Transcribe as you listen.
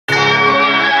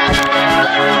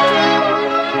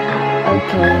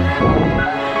okay.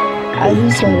 I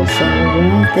just wanna say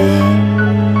one thing.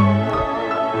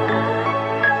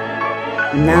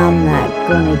 Now I'm not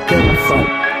gonna give a fuck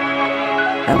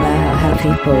about how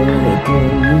people really do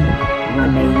me.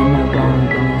 One day you know I'm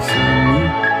gonna see me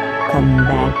coming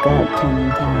back up 20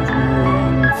 times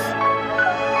millions.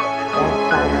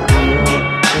 Backfire on your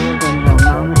kid and your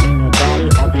mama and your daddy.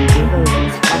 I can give a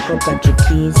fuck about your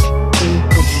keys too,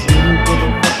 cause you didn't give a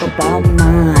fuck about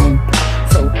mine.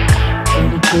 So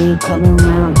every kid coming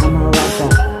around, I'm a like a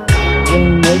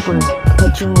green apron,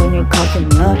 put you in your coffin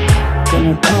up,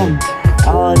 gonna come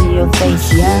all in your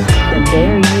face, yeah, then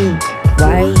dare you.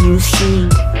 Why you see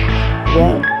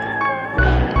what?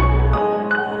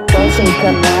 Don't say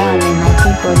come around and my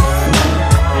people see.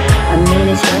 I mean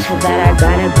it's stressful that I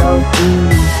gotta go through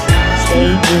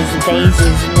stages,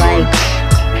 phases, like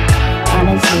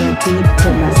honestly I keep to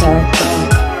myself,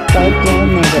 fuck your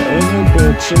nigga and your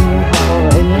bitch and your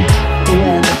hoe and your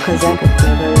whoever, cause I could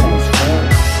give a less fuck.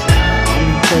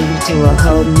 I'ma take you to a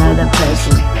whole nother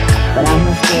person, but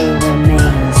I'ma still remain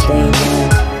and stay there.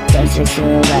 Just to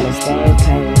still gotta stay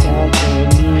paid up,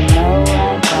 and you know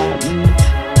I got me.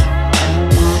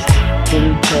 And I can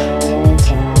tell in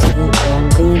time it gon'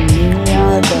 be me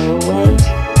all the way.